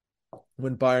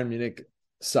when Bayern Munich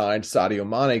signed Sadio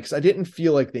Mane, because I didn't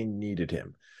feel like they needed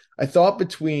him. I thought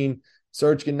between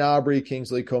Serge Gnabry,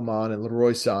 Kingsley Coman, and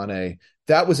Leroy Sané,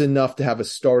 that was enough to have a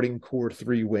starting core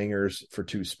three wingers for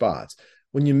two spots.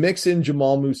 When you mix in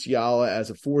Jamal Musiala as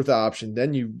a fourth option,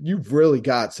 then you've really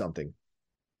got something.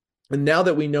 And now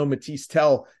that we know Matisse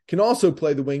Tell can also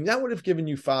play the wing, that would have given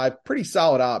you five pretty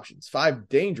solid options, five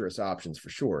dangerous options for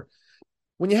sure.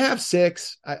 When you have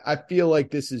six, I feel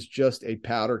like this is just a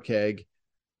powder keg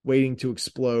waiting to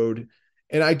explode.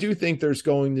 And I do think there's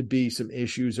going to be some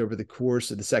issues over the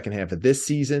course of the second half of this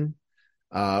season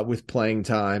with playing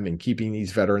time and keeping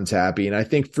these veterans happy. And I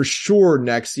think for sure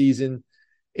next season,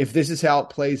 if this is how it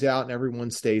plays out and everyone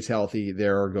stays healthy,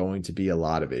 there are going to be a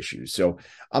lot of issues. So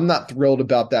I'm not thrilled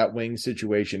about that wing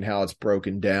situation, how it's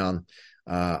broken down.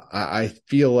 I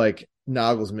feel like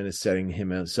Nagelsmann is setting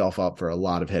himself up for a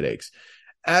lot of headaches.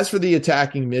 As for the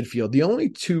attacking midfield, the only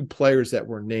two players that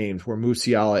were named were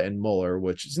Musiala and Muller,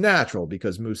 which is natural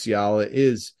because Musiala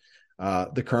is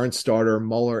the current starter.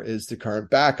 Muller is the current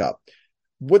backup.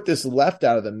 What this left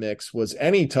out of the mix was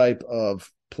any type of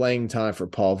playing time for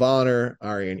Paul Vanner,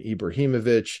 Arjen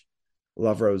Ibrahimovic,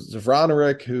 Lovro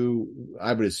Zavranovic, who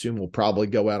I would assume will probably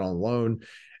go out on loan.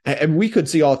 And we could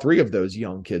see all three of those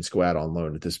young kids go out on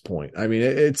loan at this point. I mean,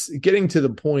 it's getting to the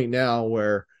point now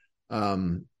where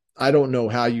I don't know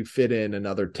how you fit in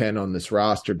another 10 on this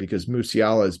roster, because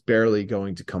Musiala is barely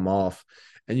going to come off.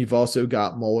 And you've also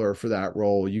got Muller for that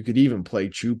role. You could even play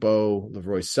Choupo,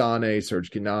 Leroy Sané, Serge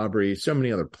Gnabry, so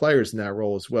many other players in that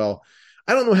role as well.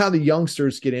 I don't know how the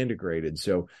youngsters get integrated.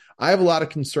 So I have a lot of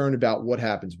concern about what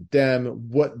happens with them,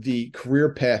 what the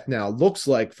career path now looks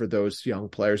like for those young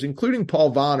players, including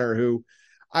Paul Vanner, who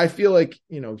I feel like,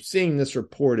 seeing this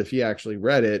report, if he actually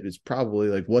read it, is probably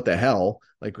like, what the hell?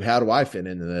 Like, how do I fit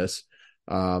into this?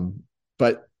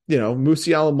 But,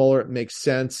 Musiala, Muller, it makes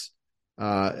sense.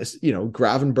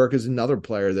 Gravenberch is another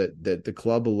player that the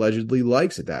club allegedly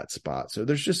likes at that spot. So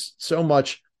there's just so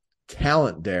much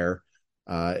talent there.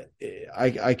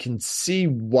 I can see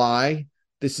why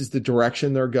this is the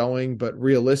direction they're going, but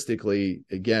realistically,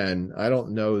 again, I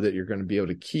don't know that you're going to be able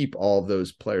to keep all of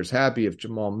those players happy if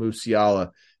Jamal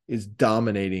Musiala is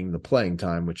dominating the playing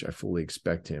time, which I fully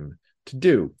expect him to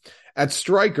do. At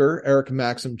striker, Eric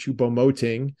Maxim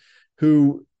Choupo-Moting,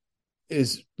 who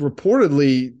is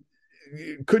reportedly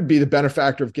could be the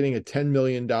benefactor of getting a $10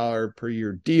 million per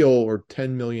year deal or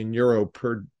 10 million euro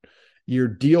per year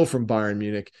deal from Bayern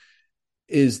Munich,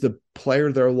 is the player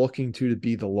they're looking to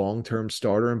be the long-term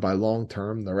starter, and by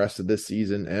long-term, the rest of this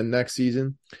season and next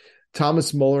season.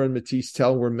 Thomas Muller and Matisse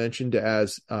Tell were mentioned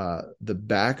as the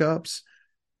backups.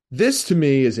 This, to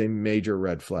me, is a major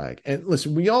red flag. And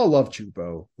listen, we all love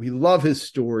Choupo. We love his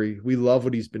story. We love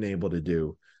what he's been able to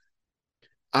do.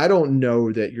 I don't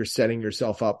know that you're setting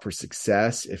yourself up for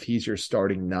success if he's your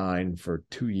starting 9 for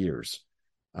 2 years.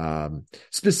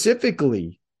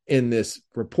 Specifically in this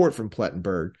report from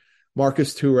Plettenberg,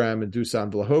 Marcus Thuram and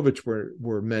Dusan Vlahovic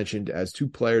were mentioned as two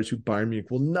players who Bayern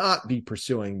Munich will not be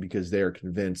pursuing because they are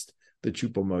convinced that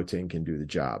Choupo-Moting can do the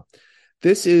job.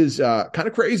 This is kind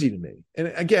of crazy to me.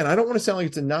 And again, I don't want to sound like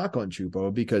it's a knock on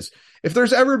Choupo, because if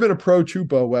there's ever been a pro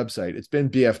Choupo website, it's been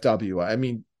BFW. I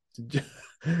mean,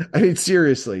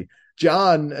 seriously,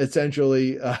 John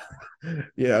essentially,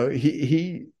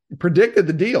 he predicted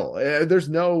the deal. There's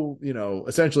no,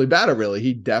 essentially about it, really.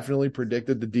 He definitely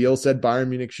predicted the deal, said Bayern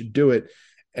Munich should do it.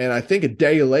 And I think a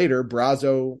day later,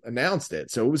 Brazzo announced it.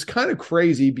 So it was kind of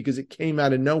crazy because it came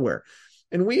out of nowhere.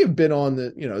 And we have been on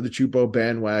the Choupo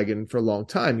bandwagon for a long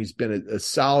time. He's been a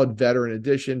solid veteran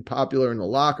addition, popular in the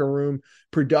locker room,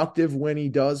 productive when he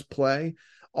does play.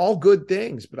 All good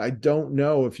things, but I don't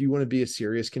know if you want to be a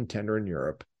serious contender in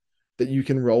Europe that you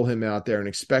can roll him out there and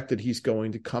expect that he's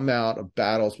going to come out of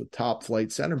battles with top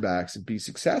flight center backs and be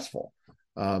successful.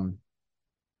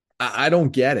 I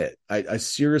don't get it. I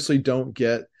seriously don't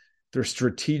get their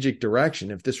strategic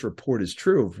direction if this report is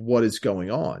true of what is going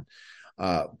on.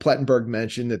 Plettenberg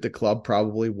mentioned that the club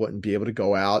probably wouldn't be able to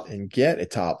go out and get a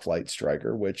top flight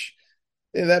striker, which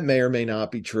that may or may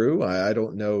not be true. I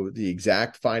don't know the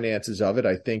exact finances of it.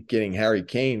 I think getting Harry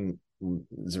Kane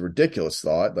is a ridiculous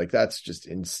thought. Like that's just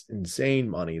insane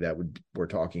money that we're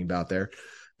talking about there.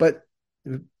 But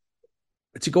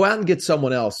to go out and get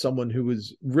someone else, someone who would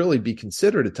really be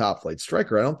considered a top flight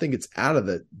striker, I don't think it's out of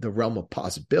the realm of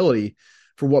possibility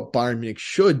for what Bayern Munich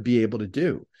should be able to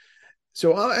do.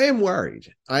 So I am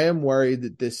worried. I am worried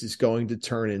that this is going to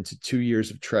turn into 2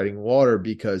 years of treading water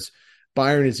because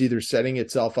Bayern is either setting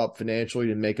itself up financially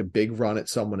to make a big run at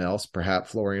someone else,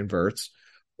 perhaps Florian Wirtz,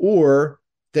 or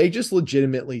they just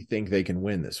legitimately think they can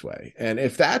win this way. And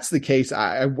if that's the case,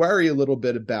 I worry a little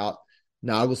bit about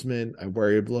Nagelsmann. I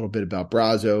worry a little bit about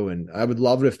Brazzo, and I would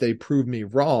love it if they prove me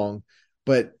wrong.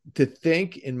 But to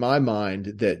think in my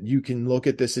mind that you can look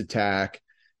at this attack,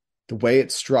 the way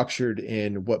it's structured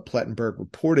in what Plettenberg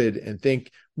reported, and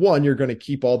think, one, you're going to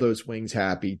keep all those wings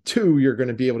happy. Two, you're going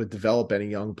to be able to develop any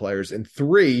young players. And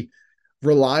three,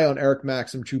 rely on Eric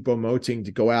Maxim Choupo-Moting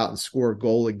to go out and score a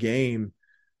goal a game.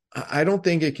 I don't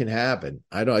think it can happen.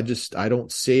 I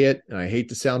don't see it. And I hate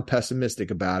to sound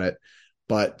pessimistic about it,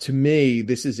 but to me,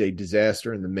 this is a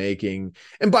disaster in the making.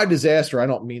 And by disaster, I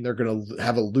don't mean they're going to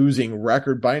have a losing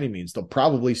record by any means. They'll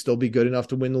probably still be good enough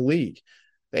to win the league.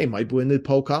 They might win the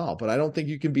Pokal, but I don't think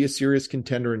you can be a serious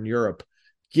contender in Europe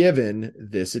given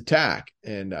this attack.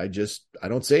 And I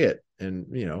don't see it. And,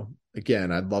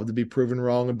 again, I'd love to be proven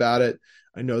wrong about it.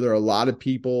 I know there are a lot of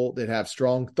people that have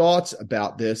strong thoughts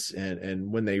about this.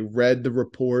 And when they read the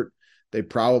report, they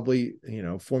probably,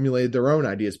 formulated their own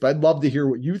ideas. But I'd love to hear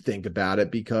what you think about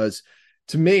it, because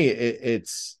to me,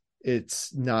 it's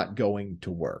not going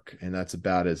to work. And that's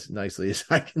about as nicely as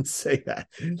I can say that.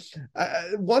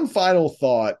 One final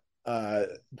thought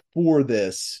for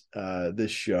this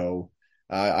show.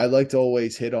 I like to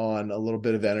always hit on a little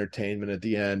bit of entertainment at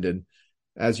the end. And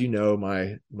as you know,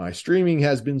 my streaming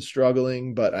has been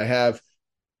struggling, but I have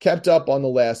kept up on The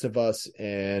Last of Us,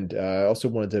 and I also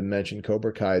wanted to mention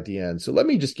Cobra Kai at the end. So let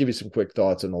me just give you some quick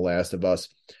thoughts on The Last of Us.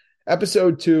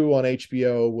 Episode 2 on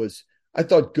HBO was, I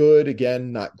thought, good.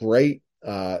 Again, not great.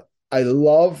 I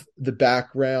love the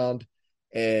background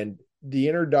and the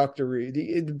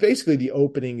introductory, basically the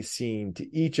opening scene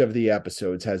to each of the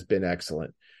episodes has been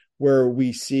excellent, where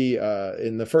we see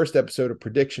in the first episode a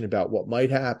prediction about what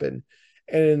might happen.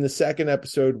 And in the second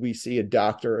episode, we see a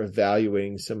doctor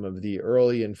evaluating some of the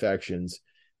early infections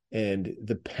and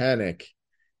the panic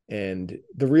and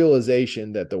the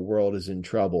realization that the world is in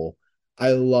trouble.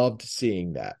 I loved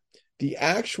seeing that. The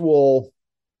actual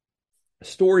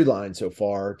storyline so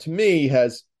far, to me,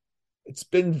 it's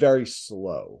been very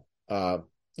slow.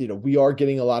 We are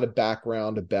getting a lot of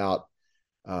background about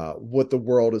what the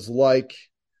world is like,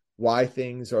 why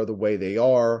things are the way they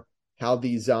are, how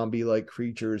these zombie-like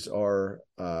creatures are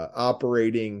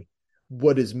operating,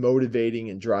 what is motivating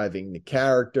and driving the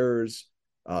characters,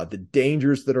 the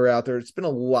dangers that are out there. It's been a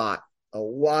lot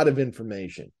of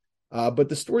information. But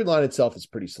the storyline itself is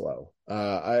pretty slow.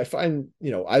 I find,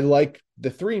 I like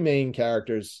the three main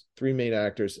actors.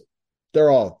 They're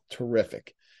all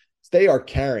terrific. They are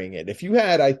carrying it. If you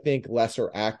had, I think, lesser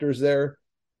actors there,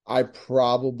 I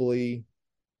probably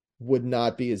would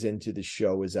not be as into the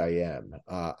show as I am.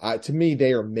 To me,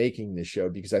 they are making the show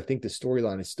because I think the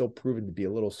storyline is still proven to be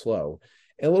a little slow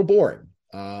and a little boring.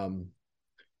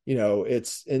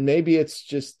 Maybe it's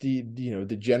just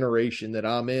the generation that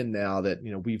I'm in now that,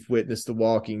 we've witnessed The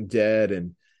Walking Dead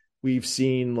and we've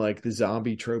seen like the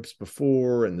zombie tropes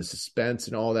before and the suspense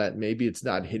and all that. Maybe it's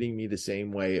not hitting me the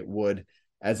same way it would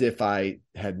as if I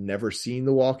had never seen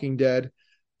The Walking Dead.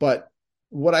 But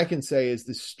what I can say is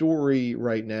the story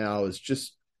right now is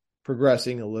just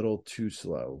progressing a little too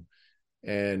slow.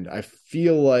 And I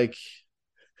feel like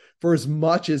for as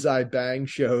much as I bang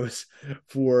shows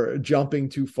for jumping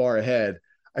too far ahead,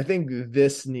 I think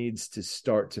this needs to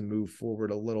start to move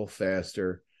forward a little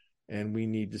faster. And we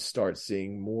need to start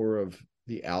seeing more of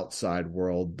the outside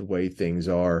world, the way things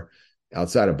are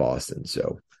outside of Boston.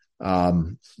 So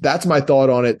that's my thought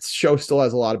on it. The show still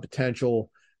has a lot of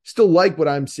potential. Still like what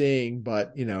I'm seeing,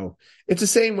 but it's the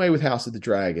same way with House of the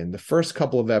Dragon. The first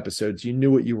couple of episodes, you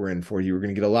knew what you were in for. You were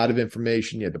going to get a lot of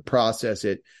information. You had to process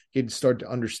it. You had to start to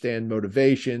understand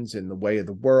motivations and the way of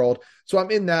the world. So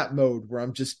I'm in that mode where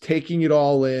I'm just taking it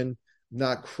all in,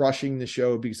 not crushing the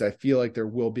show, because I feel like there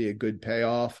will be a good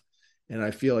payoff. And I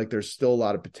feel like there's still a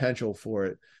lot of potential for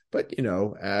it. But,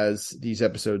 as these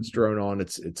episodes drone on,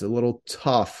 it's a little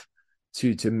tough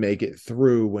to make it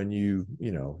through when you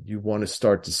want to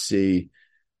start to see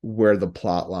where the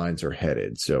plot lines are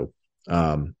headed. So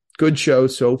good show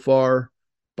so far,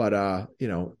 but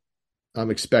I'm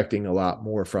expecting a lot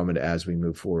more from it as we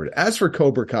move forward. As for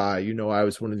Cobra Kai, I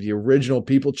was one of the original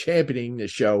people championing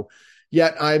this show,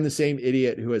 yet I'm the same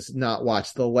idiot who has not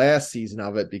watched the last season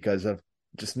of it because of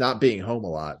just not being home a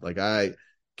lot. Like I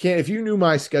can't, if you knew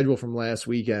my schedule from last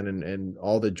weekend and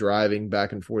all the driving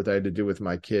back and forth I had to do with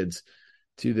my kids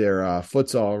to their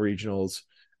futsal regionals,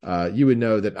 you would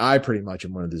know that I pretty much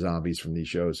am one of the zombies from these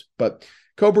shows. But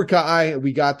Cobra Kai,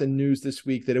 we got the news this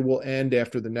week that it will end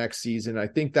after the next season. I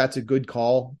think that's a good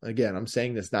call. Again, I'm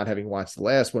saying this not having watched the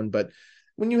last one, but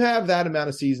when you have that amount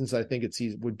of seasons, I think it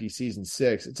would be season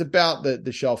 6. It's about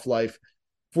the shelf life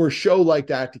for a show like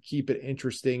that to keep it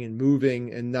interesting and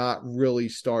moving and not really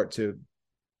start to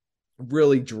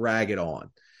really drag it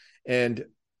on. And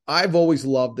I've always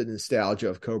loved the nostalgia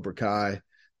of Cobra Kai.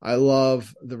 I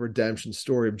love the redemption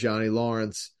story of Johnny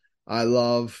Lawrence. I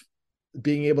love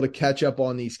being able to catch up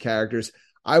on these characters.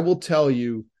 I will tell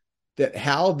you that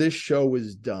how this show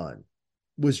was done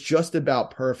was just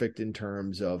about perfect in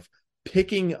terms of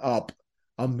picking up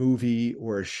a movie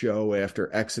or a show after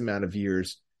X amount of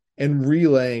years and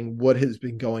relaying what has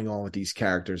been going on with these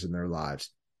characters in their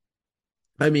lives.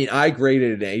 I mean, I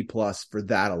graded an A+ for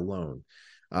that alone.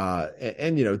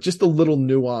 Just the little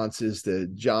nuances, the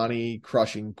Johnny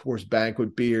crushing Coors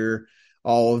Banquet beer,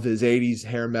 all of his 80s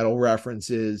hair metal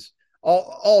references,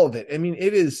 all of it. I mean,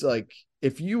 it is like,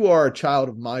 if you are a child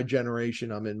of my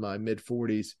generation, I'm in my mid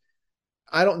 40s.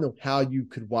 I don't know how you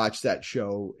could watch that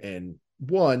show and,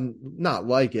 one, not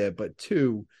like it, but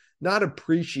two, not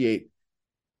appreciate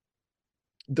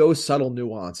those subtle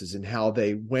nuances and how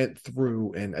they went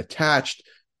through and attached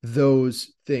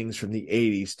those things from the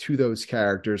 80s to those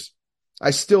characters.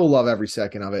 I still love every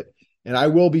second of it, and I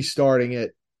will be starting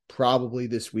it probably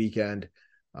this weekend.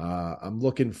 I'm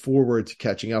looking forward to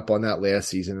catching up on that last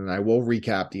season, and I will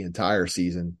recap the entire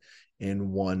season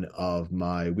in one of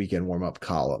my weekend warm-up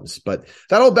columns. But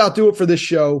that'll about do it for this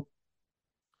show.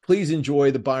 Please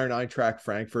enjoy the Bayern Eintracht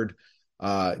Frankfurt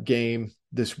game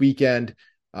this weekend.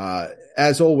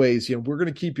 As always, we're going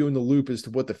to keep you in the loop as to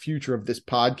what the future of this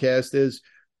podcast is.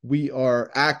 We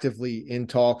are actively in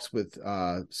talks with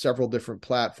several different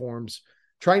platforms,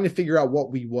 trying to figure out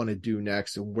what we want to do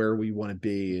next and where we want to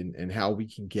be and how we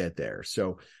can get there.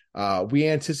 So we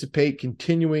anticipate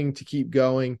continuing to keep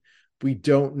going. We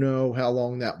don't know how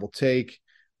long that will take.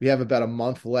 We have about a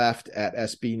month left at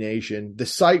SB Nation. The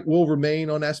site will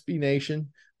remain on SB Nation.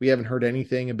 We haven't heard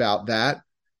anything about that.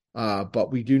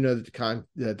 But we do know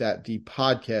that the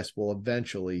podcast will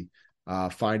eventually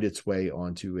find its way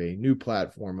onto a new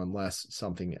platform unless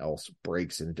something else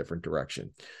breaks in a different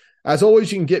direction. As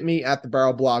always, you can get me at the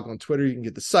Barrel Blog on Twitter. You can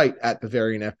get the site at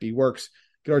Bavarian FB Works.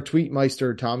 Get our tweet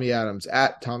meister, Tommy Adams,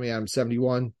 at Tommy Adams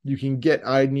 71. You can get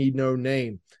I Need No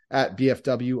Name at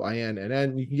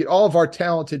BFWINNN. You can get all of our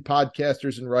talented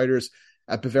podcasters and writers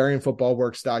at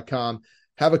BavarianFootballWorks.com.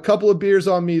 Have a couple of beers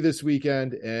on me this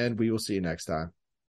weekend, and we will see you next time.